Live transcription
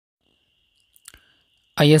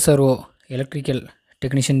ISRO Electrical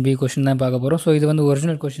Technician B question தான் பார்க்க போகிறோம். ஸோ இது வந்து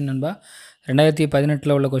ஒரிஜினல் கொஷின் நண்பா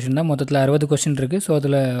 2018 உள்ள கொஷின் தான். மொத்தத்தில் 60 கொஷின் இருக்குது. ஸோ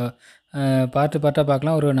அதில் பார்ட்டாக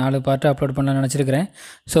பார்க்கலாம். ஒரு 4 பார்ட்டாக அப்லோட் பண்ணலாம்னு நினச்சிருக்கிறேன்.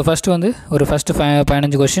 ஸோ ஃபஸ்ட்டு வந்து ஒரு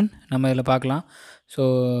 15 கொஷின் நம்ம இதில் பார்க்கலாம். ஸோ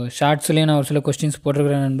ஷார்ட்ஸ்லேயும் நான் ஒரு சில கொஸ்டின்ஸ்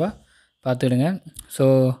போட்டிருக்கிறேன் நண்பா, பார்த்துடுங்க. ஸோ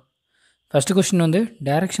ஃபஸ்ட்டு கொஸ்டின் வந்து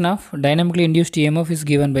direction of dynamically induced EMF is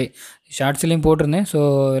given by, ஷார்ட்ஸ்லேயும் போட்டிருந்தேன். ஸோ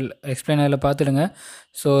எக்ஸ்பிளைன் அதில் பார்த்துடுங்க.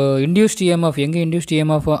 ஸோ இன்டியூஸ்ட் EMF எங்கே இன்டியூஸ்ட்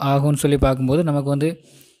EMF ஆகும்னு சொல்லி பார்க்கும்போது நமக்கு வந்து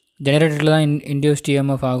ஜெனரேட்டரில் தான் இன்டியூஸ்ட்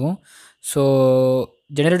EMF ஆகும். ஸோ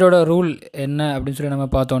ஜெனரேட்டரோட ரூல் என்ன அப்படின்னு சொல்லி நம்ம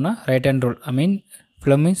பார்த்தோன்னா right hand rule,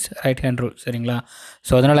 Fleming's right hand rule, சரிங்களா?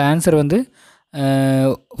 ஸோ அதனால் ஆன்சர் வந்து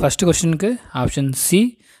ஃபஸ்ட்டு கொஸ்டினுக்கு option C,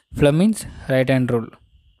 Fleming's right hand rule.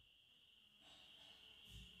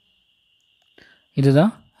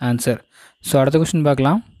 இதுதான் ஆன்சர். ஸோ அடுத்த கொஸ்டின்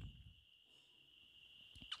பார்க்கலாம்.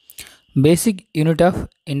 பேசிக் unit of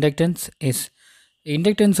inductance is,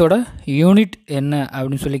 இண்டக்டன்ஸோட unit என்ன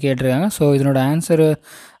அப்படின்னு சொல்லி கேட்டிருக்காங்க. ஸோ இதனோட ஆன்சர்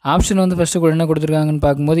ஆப்ஷன் வந்து ஃபஸ்ட்டு என்ன கொடுத்துருக்காங்கன்னு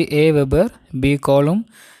பார்க்கும்போது A weber, B coulomb,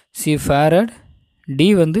 C farad, D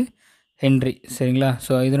வந்து ஹென்ரி, சரிங்களா?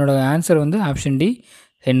 ஸோ இதனோட ஆன்சர் வந்து ஆப்ஷன் D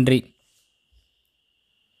ஹென்ரி.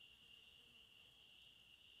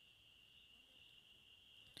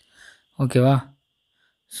 ஓகேவா?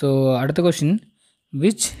 ஸோ அடுத்த question,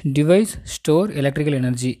 which device store electrical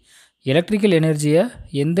energy, electrical எனர்ஜியை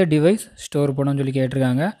எந்த டிவைஸ் ஸ்டோர் பண்ணணும்னு சொல்லி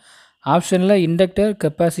கேட்டிருக்காங்க. ஆப்ஷனில் இண்டக்டர்,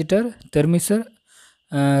 கெப்பாசிட்டர், தெர்மிசர்,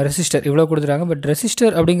 ரெசிஸ்டர் இவ்வளோ கொடுத்துருக்காங்க. பட்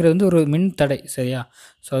ரெசிஸ்டர் அப்படிங்கிறது வந்து ஒரு மின் தடை, சரியா?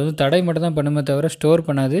 ஸோ அது வந்து தடை மட்டும் தான் பண்ணுமே தவிர ஸ்டோர்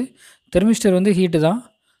பண்ணாது. தெர்மிஸ்டர் வந்து ஹீட்டு தான்.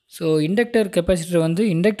 ஸோ இண்டக்டர், கெப்பாசிட்டர் வந்து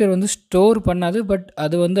இண்டக்டர் வந்து ஸ்டோர் பண்ணாது, பட்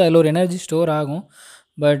அது வந்து அதில் ஒரு எனர்ஜி ஸ்டோர் ஆகும்.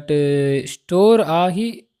 பட்டு ஸ்டோர் ஆகி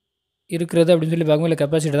இருக்கிறது அப்படின்னு சொல்லி பார்க்கும்போது இல்லை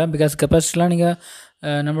கெப்பாசிட்டர் தான். பிகாஸ் கெப்பாசிட்டர்லாம் நீங்கள்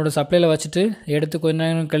நம்மளோட சப்ளையில் வச்சுட்டு எடுத்து கொஞ்ச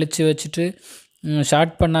நேரம் கழித்து வச்சுட்டு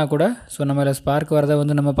ஷார்ட் பண்ணால் கூட ஸோ நம்ம இதில் ஸ்பார்க் வரதை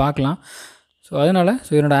வந்து நம்ம பார்க்கலாம். ஸோ அதனால்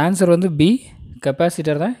ஸோ இதனோட ஆன்சர் வந்து பி,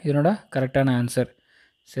 கெப்பாசிட்டர் தான் இதனோட கரெக்டான ஆன்சர்,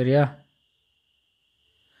 சரியா?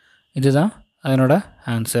 இதுதான் அதனோட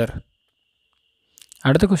ஆன்சர்.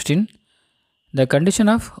 அடுத்த question, the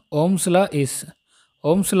condition of Ohm's law is,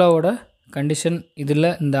 ohms லாவோட condition இதில்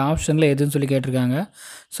இந்த ஆப்ஷனில் எதுன்னு சொல்லி கேட்டிருக்காங்க.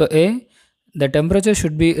 So A, the temperature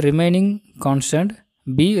should be remaining constant.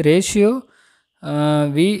 B, ratio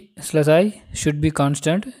V/I should be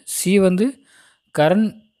constant. C வந்து current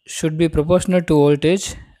should be proportional to voltage.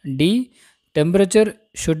 D, temperature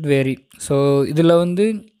should vary. So இதில் வந்து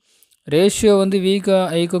ratio வந்து Vக்கும்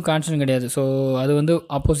Iக்கும் கான்ஸ்டன்ட் கிடையாது. ஸோ அது வந்து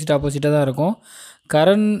ஆப்போசிட்டாக தான் இருக்கும்.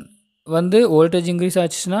 கரண்ட் வந்து வோல்டேஜ் இன்க்ரீஸ்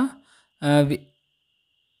ஆச்சுன்னா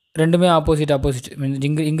ரெண்டுமே ஆப்போசிட் மீன்ஸ்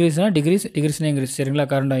இன்க்ரீஸ்னால் டிக்ரீஸ்னால் இன்க்ரீஸ், சரிங்களா?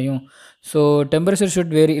 கரண்ட் ஆகும். ஸோ டெம்பரேச்சர்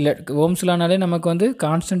ஷுட் வேரி, இல்லை ஓம்ஸ்லானாலே நமக்கு வந்து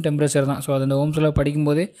கான்ஸ்டன்ட் டெம்பரேச்சர் தான். ஸோ அது அந்த ஓம்ஸ்லாம்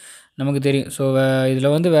படிக்கும்போதே நமக்கு தெரியும். ஸோ இதில்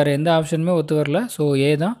வந்து வேறு எந்த ஆப்ஷனுமே ஒத்து வரல. ஸோ A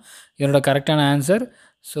தான் என்னோட கரெக்டான answer.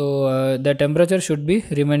 So the temperature should be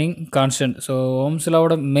remaining constant. So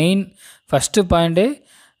ஓம்ஸ்லாவோட main first பாயிண்ட்டே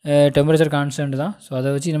temperature constant தான். ஸோ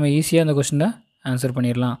அதை வச்சு நம்ம ஈஸியாக அந்த கொஸ்டினை ஆன்சர்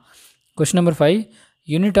பண்ணிடலாம். Question number 5,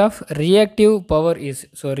 unit of reactive power is,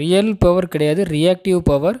 so real power கிடையாது, ரியாக்டிவ்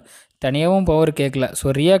பவர், தனியாகவும் பவர் கேட்கல. ஸோ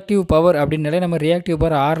ரியாக்டிவ் பவர் அப்படின்னாலே நம்ம ரியாக்டிவ்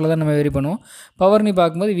பவர் ஆரில் தான் நம்ம வெரி பண்ணுவோம். பவர்னு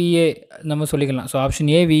பார்க்கும்போது VA நம்ம சொல்லிக்கலாம். So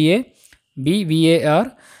option A VA, B VAR,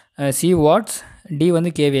 C watts, D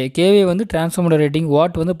வந்து KVA வந்து டிரான்ஸ்ஃபார்மரோட ரேட்டிங்,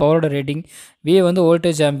 வாட் வந்து பவரோட ரேட்டிங், VA வந்து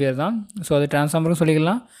வோல்டேஜ் ஆம்பியர் தான். ஸோ அது டிரான்ஸ்ஃபார்மரும்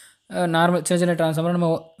சொல்லிக்கலாம், நார்மல் சின்ன டிரான்ஸ்ஃபார்மர் நம்ம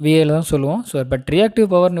VAல தான் சொல்லுவோம். ஸோ பட் ரியாக்டிவ்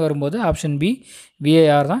பவர்னு வரும்போது ஆப்ஷன் B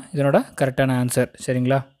VAR தான் இதனோட கரெக்டான ஆன்சர்,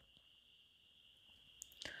 சரிங்களா?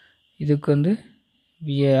 இதுக்கு வந்து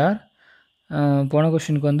VAR. போன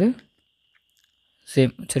கொஸ்டினுக்கு வந்து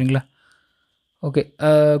சேம், சரிங்களா? Okay.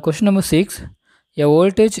 Question number 6, a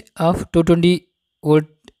voltage of 220 volt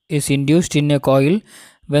is induced in a coil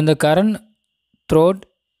when the current throughout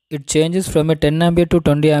it changes from a 10 ampere to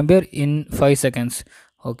 20 ampere in 5 seconds.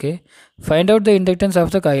 Okay, find out the inductance of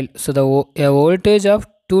the coil. So a voltage of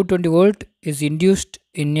 220 volt is induced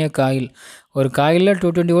in a coil. ஒரு காயிலில்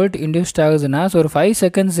 220 volt induced ஆகுதுன்னா so ஒரு 5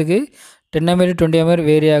 செகண்ட்ஸுக்கு 10 ampere 20 ampere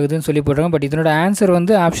vary ஆகுதுன்னு சொல்லி போடுறாங்க. But இதனோட answer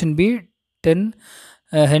வந்து option B 10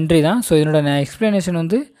 Henry தான். ஸோ இதனோட நான் எக்ஸ்ப்ளனேஷன்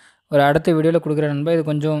வந்து ஒரு அடுத்த வீடியோவில் கொடுக்குறேன் நண்பா. இது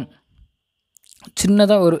கொஞ்சம்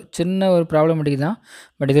சின்ன ஒரு ப்ராப்ளமேட்டிக் தான்.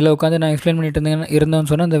 பட் இதில் உட்காந்து நான் எக்ஸ்பிளைன் பண்ணிட்டு இருந்தேன்னு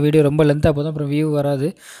சொன்னால் அந்த வீடியோ ரொம்ப லென்த்தாக போதும், அப்புறம் வியூ வராது.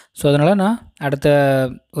 ஸோ அதனால் நான் அடுத்த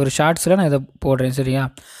ஒரு ஷார்ட்ஸில் நான் இதை போடுறேன், சரியா?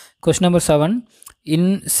 Question number 7, in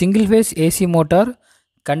single phase AC motor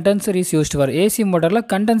condenser is used for AC மோட்டரில்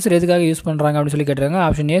கண்டென்சர் எதுக்காக யூஸ் பண்ணுறாங்க அப்படின்னு சொல்லி கேட்டுருக்காங்க.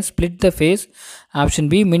 Option A split the face, option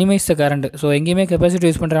B minimise the current. So எங்கேயுமே கெப்பாசிட்டி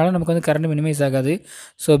யூஸ் பண்ணுறதுனால நமக்கு வந்து கரண்ட் மினிமைஸ் ஆகாது.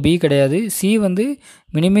 ஸோ பி கிடையாது. சி வந்து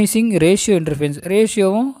minimising ratio interference,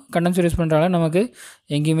 ரேஷியோவும் condenser use பண்ணுறதுனால நமக்கு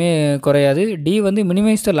எங்கேயுமே குறையாது. டி வந்து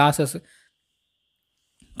மினிமைஸ் த லாசஸ்.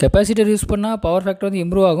 கெப்பாசிட்டர் யூஸ் பண்ணால் பவர் ஃபேக்டர் வந்து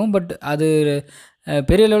இம்ப்ரூவ் ஆகும், பட் அது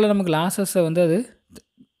பெரிய லெவலில் நமக்கு லாஸஸை வந்து அது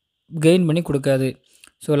கெயின் பண்ணி கொடுக்காது.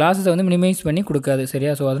 ஸோ லாஸஸை வந்து மினிமைஸ் பண்ணி கொடுக்காது.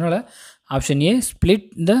 சரியா? ஸோ அதனால் option A split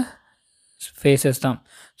the faces தான்.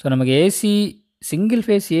 ஸோ நமக்கு ஏசி சிங்கிள்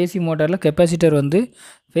ஃபேஸ் ஏசி மோட்டாரில் கெப்பாசிட்டர் வந்து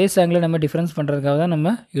ஃபேஸ் ஆங்கில் நம்ம டிஃப்ரென்ஸ் பண்ணுறதுக்காக தான்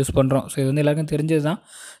நம்ம யூஸ் பண்ணுறோம். ஸோ இது வந்து எல்லாருக்கும் தெரிஞ்சது தான்.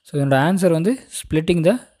 ஸோ இதோட ஆன்சர் வந்து splitting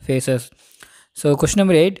the faces. So question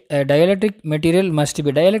number 8, dielectric material must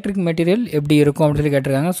be. Dielectric material எப்படி இருக்கும் அப்படின்னு சொல்லி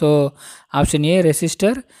கேட்டிருக்காங்க. So option A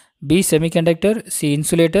resistor, B semiconductor, C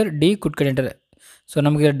insulator, D good conductor. So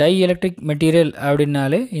நமக்கு டை எலக்ட்ரிக் மெட்டீரியல்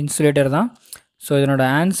அப்படின்னாலே இன்சுலேட்டர் தான். ஸோ இதனோட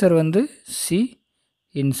ஆன்சர் வந்து சி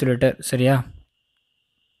இன்சுலேட்டர். சரியா?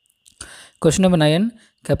 Question number 9,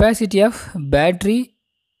 capacity of battery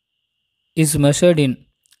is measured in.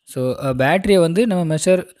 So பேட்டரியை வந்து நம்ம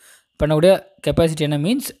மெஷர் பண்ணக்கூடிய கெப்பாசிட்டி என்ன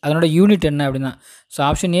மீன்ஸ் அதனோட யூனிட் என்ன அப்படின்னா. So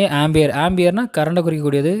option A ampere. ஆம்பியர்னால் கரண்ட்டை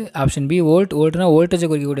குறிக்கக்கூடியது. Option B volt. வோல்ட்னா வோல்டேஜை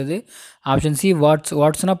குறிக்கக்கூடியது. Option see what's.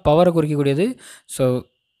 வாட்ஸ்னால் பவரை குறிக்கக்கூடியது. ஸோ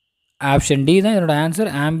ஆப்ஷன் டி தான் என்னோடய ஆன்சர்,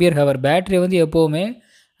 ஆம்பியர் ஹவர். பேட்டரியை வந்து எப்போவுமே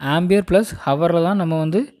ஆம்பியர் ப்ளஸ் ஹவரில் தான் நம்ம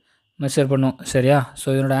வந்து மெஷர் பண்ணுவோம். சரியா? ஸோ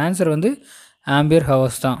இதனோட ஆன்சர் வந்து ஆம்பியர்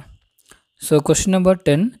ஹவர்ஸ் தான். So question number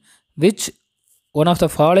 10, which one of the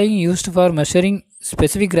following used for measuring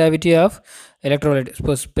specific gravity of electrolyte.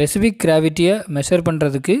 இப்போ ஸ்பெசிஃபிக் கிராவிட்டியை மெஷர்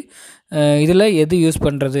பண்ணுறதுக்கு இதில் எது யூஸ்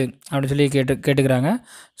பண்ணுறது அப்படின்னு சொல்லி கேட்டுக்கிறாங்க.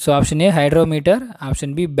 So option A hydrometer,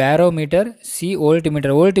 option B barometer, C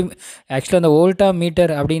voltmeter. ஆக்சுவலாக அந்த வோல்டா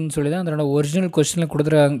மீட்டர் அப்படின்னு சொல்லி தான் அதனோட ஒரிஜினல் கொஸ்டினில்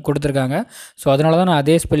கொடுத்துருக்காங்க. ஸோ அதனால தான் நான்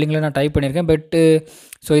அதே ஸ்பெல்லிங்கில் நான் டைப் பண்ணியிருக்கேன். பட்டு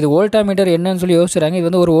ஸோ இது வோல்டா மீட்டர் என்னன்னு சொல்லி யோசிச்சுறாங்க. இது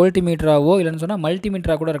வந்து ஒரு வோல்டிமீட்டராகவோ இல்லைன்னு சொன்னால்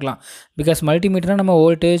மல்டிமீட்டராக கூட இருக்கலாம். பிகாஸ் மல்டிமீட்டராக நம்ம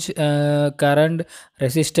வோல்டேஜ், கரண்ட்,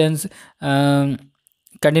 ரெசிஸ்டன்ஸ்,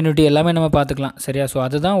 கண்டினியூட்டி எல்லாமே நம்ம பார்த்துக்கலாம். சரியா? ஸோ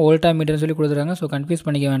அதுதான் வோல்டா மீட்டர்னு சொல்லி கொடுத்துருக்காங்க. ஸோ கன்ஃபியூஸ்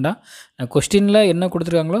பண்ணிக்க வேண்டாம். நான் கொஸ்டினில் என்ன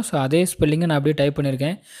கொடுத்துருக்காங்களோ ஸோ அதே ஸ்பெல்லிங்கை நான் அப்படியே டைப்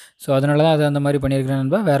பண்ணியிருக்கேன். ஸோ அதனால தான் அது அந்த மாதிரி பண்ணியிருக்கிறேன்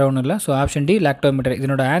நண்பா, வேறு ஒன்றும் இல்லை. So option D lactometer.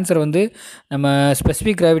 இதனோட ஆன்சர் வந்து நம்ம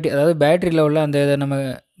ஸ்பெசிஃபிக் கிராவிட்டி, அதாவது பேட்டரி லெவலில் அந்த நம்ம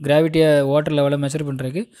கிராவிட்டியை வாட்டர் லெவலில் மெஷர்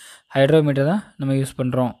பண்ணுறதுக்கு ஹைட்ரோமீட்டர் தான் நம்ம யூஸ்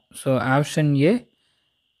பண்ணுறோம். So option A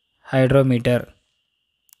hydrometer.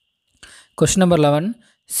 Question number 11,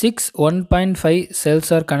 6 1.5 cells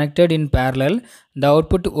are connected in parallel. The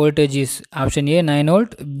output voltage is option A 9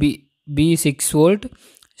 volt, B 6 volt,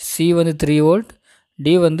 C வந்து 3 volt,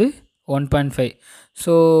 D வந்து 1.5.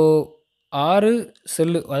 ஸோ 6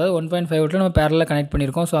 செல்லு, அதாவது 1.5 வோல்ட்டில் நம்ம பேரலில் கனெக்ட்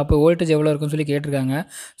பண்ணியிருக்கோம். ஸோ அப்போ வோல்டேஜ் எவ்வளோ இருக்குன்னு சொல்லி கேட்டிருக்காங்க.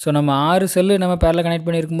 ஸோ நம்ம 6 செல்லு நம்ம பேரலில் கனெக்ட்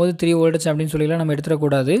பண்ணியிருக்கும் போது 3 வோல்டேஜ் அப்படின்னு சொல்லிலாம் நம்ம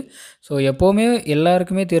எடுத்துடக்கூடாது. ஸோ எப்போவுமே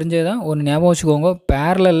எல்லாருக்குமே தெரிஞ்சது தான், ஒன்று ஞாபகம் வச்சுக்கோங்க,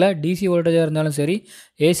 பேரலில் டிசி வோல்டேஜாக இருந்தாலும் சரி,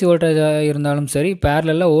 ஏசி வோல்டேஜாக இருந்தாலும் சரி,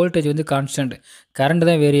 பேரலில் வோல்டேஜ் வந்து கான்ஸ்டன்ட், கரண்ட்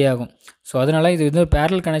தான் வேரி ஆகும். ஸோ அதனால் இது வந்து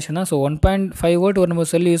பேரல் கனெக்ஷன் தான். ஸோ 1.5 வோல்ட் ஒரு நம்ம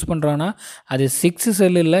செல் யூஸ் பண்ணுறோன்னா அது 6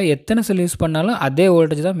 செல் இல்லை, எத்தனை செல் யூஸ் பண்ணாலும் அதே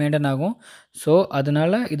வோல்டேஜ் தான் மெயின்டைன் ஆகும். ஸோ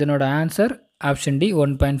அதனால் இதனோட ஆன்சர் ஆப்ஷன் டி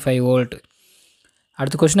 1.5 வோல்ட்.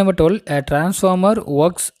 அடுத்த question number 12, transformer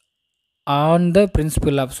works on the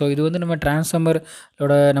principle of. So இது வந்து நம்ம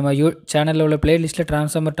டிரான்ஸ்ஃபார்மரோட நம்ம சேனலில் உள்ள பிளேலிஸ்ட்டில்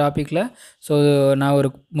டிரான்ஸ்ஃபார்மர் டாப்பிக்கில் ஸோ நான் ஒரு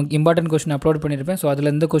இம்பார்ட்டன்ட் கொஸ்டின் அப்லோட் பண்ணியிருப்பேன். ஸோ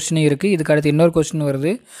அதில் இந்த கொஸ்டினும் இருக்குது. இதுக்கு அடுத்து இன்னொரு கொஸ்டின்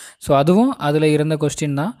வருது. ஸோ அதுவும் அதில் இருந்த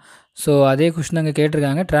கொஸ்டின் தான். ஸோ அதே கொஸ்டின் அங்கே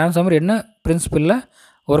கேட்டிருக்காங்க, டிரான்ஸ்ஃபார்மர் என்ன பிரின்சிபிளில்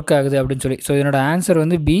ஒர்க் ஆகுது அப்படின்னு சொல்லி. ஸோ இதனோட ஆன்சர்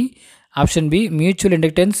வந்து B, option B mutual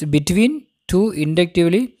inductance between two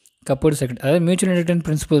இண்டக்டிவ்லி coupled circuit. அதாவது மியூச்சுவல் இண்டக்டன்ஸ்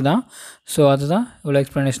பிரின்சிபிள் தான். ஸோ அதுதான் இவ்வளோ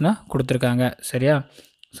எக்ஸ்ப்ளனேஷனாக கொடுத்துருக்காங்க. சரியா?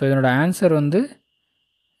 ஸோ இதனோட ஆன்சர் வந்து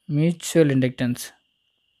mutual inductance.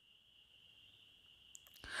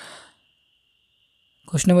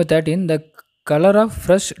 Question number 13, the colour of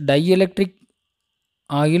fresh dielectric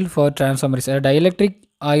oil for transformers. Dielectric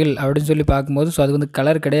oil அப்படின்னு சொல்லி பார்க்கும்போது ஸோ அது வந்து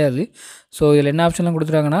கலர் கிடையாது. ஸோ இதில் என்ன ஆப்ஷன்லாம்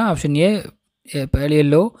கொடுத்துருக்காங்கன்னா ஆப்ஷன் ஏ பேல்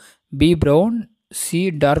yellow, B brown, C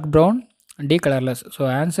dark brown, D colourless. So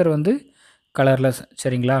answer வந்து கலர்லெஸ்.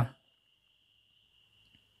 சரிங்களா?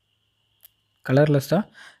 கலர்லெஸ் தான்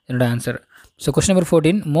என்னோட answer. So question number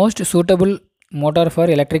 14, most suitable motor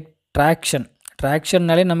for electric traction.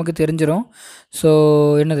 ட்ராக்ஷன்னாலே நமக்கு தெரிஞ்சிடும். ஸோ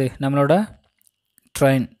என்னது நம்மளோட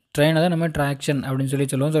ட்ரெயினை தான் நம்ம ட்ராக்ஷன் அப்படின்னு சொல்லி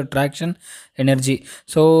சொல்லுவோம். So traction energy.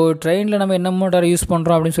 ஸோ ட்ரெயினில் நம்ம என்ன மோட்டார் யூஸ்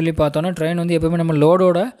பண்ணுறோம் அப்படின்னு சொல்லி பார்த்தோன்னா ட்ரெயின் வந்து எப்போவுமே நம்ம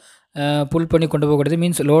லோடோட புல் பண்ணி கொண்டு போகக்கூடியது,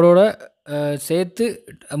 மீன்ஸ் லோடோட சேர்த்து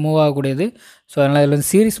மூவ் ஆகக்கூடியது. ஸோ அதனால் இதில் வந்து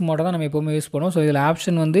சீரிஸ் மோட்டார் தான் நம்ம எப்போவுமே யூஸ் பண்ணுவோம். ஸோ இதில்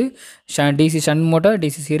ஆப்ஷன் வந்து DC shunt motor,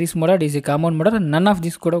 DC series motor, DC compound motor, none of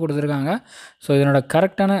this கூட கொடுத்துருக்காங்க. ஸோ இதனோட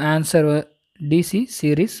கரெக்டான answer DC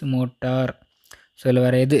series motor. So இதில்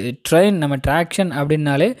வேறு எது ட்ரெயின் நம்ம ட்ராக்ஷன்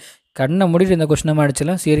அப்படின்னாலே கண்ணை மூடிட்டு இந்த கொஸ்டின் நம்ம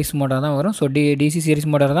அடிச்சலாம் சீரிஸ் மோட்டார் தான் வரும். ஸோ டிசி சீரிஸ்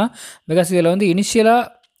மோட்டார் தான். பிகாஸ் இதில் வந்து இனிஷியலாக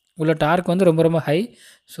உள்ள டார்க் வந்து ரொம்ப ரொம்ப ஹை.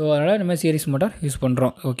 ஸோ அதனால் நம்ம சீரிஸ் மோட்டார் யூஸ்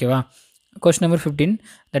பண்ணுறோம். ஓகேவா? Question number 15.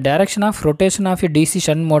 The direction of rotation of a DC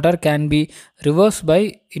shunt motor can be reverse by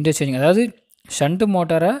interchanging. அதாவது ஷண்ட்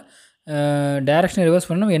மோட்டாரை டைரக்ஷனை ரிவர்ஸ்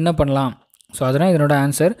பண்ண நம்ம என்ன பண்ணலாம்? ஸோ அதனால் இதனோட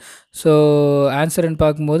ஆன்சர். ஸோ ஆன்சர்னு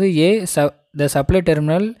பார்க்கும்போது ஏ the supply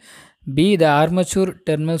terminal, be the armature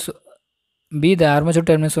terminals, B the armature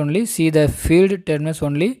terminals only, C the field terminals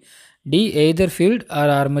only, D either field or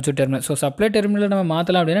armature terminal. So supply டெர்மினலில் நம்ம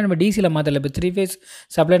மாற்றலாம் அப்படின்னா நம்ம டிசியில் மாற்றல. இப்போ 3 ஃபேஸ்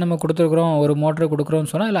சப்ளை நம்ம கொடுத்துருக்குறோம், ஒரு மோட்டரை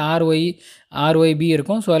கொடுக்குறோம்னு சொன்னால் அதில் ஆர்ஒய்பி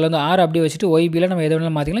இருக்கும். ஸோ அதில் வந்து ஆர் அப்படியே வச்சுட்டு ஒய்பியில் நம்ம எது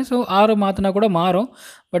வேணாலும் மாற்றிக்கலாம். ஸோ ஆர் மாற்றினா கூட மாறும்.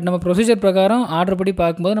 பட் நம்ம ப்ரொசீஜர் பிரகாரம் ஆர்டர் படி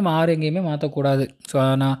பார்க்கும்போது நம்ம ஆர் எங்கேயுமே மாற்றக்கூடாது. ஸோ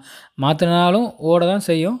நான் மாற்றினாலும் ஓட தான்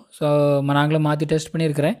செய்யும். ஸோ நாங்களும் மாற்றி டெஸ்ட்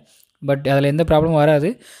பண்ணியிருக்கிறேன். பட் அதில் எந்த ப்ராப்ளமும் வராது.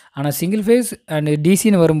 ஆனால் சிங்கிள் ஃபேஸ் அண்ட்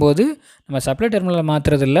டிசின்னு வரும்போது நம்ம சப்ளை டெர்மினலை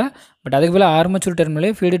மாற்றுறது இல்லை. பட் அதுக்கு போல் ஆர்மச்சூர் டெர்மினலே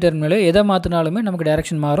ஃபீல்டு டெர்மினலே எதை மாற்றினாலுமே நமக்கு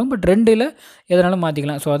டைரக்ஷன் மாறும். பட் ரெண்டில் எதனாலும்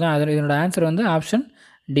மாற்றிக்கலாம். ஸோ அதான் இதனோட ஆன்சர் வந்து ஆப்ஷன்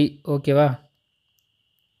டி. ஓகேவா?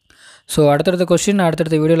 ஸோ அடுத்தடுத்த கொஸ்டின்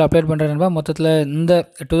அடுத்தடுத்த வீடியோவில் அப்லோட் பண்ணுறேன்பா. மொத்தத்தில் இந்த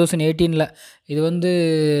 2018 இது வந்து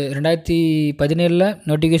 2017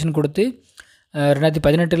 நோட்டிஃபிகேஷன் கொடுத்து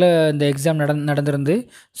 2018 இந்த எக்ஸாம் நடந்திருந்து.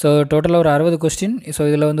 ஸோ டோட்டலாக ஒரு 60 கொஸ்டின். ஸோ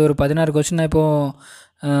இதில் வந்து ஒரு 16 கொஸ்டின் நான்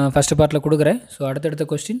இப்போது ஃபஸ்ட்டு பார்ட்டில் கொடுக்குறேன். ஸோ அடுத்தடுத்த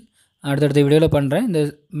கொஸ்டின் அடுத்தடுத்த வீடியோவில் பண்ணுறேன். இந்த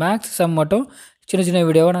மேக்ஸ் சம் மட்டும் சின்ன சின்ன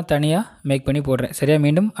வீடியோவை நான் தனியாக மேக் பண்ணி போடுறேன். சரியா?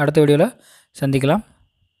 மீண்டும் அடுத்த வீடியோவில் சந்திக்கலாம்.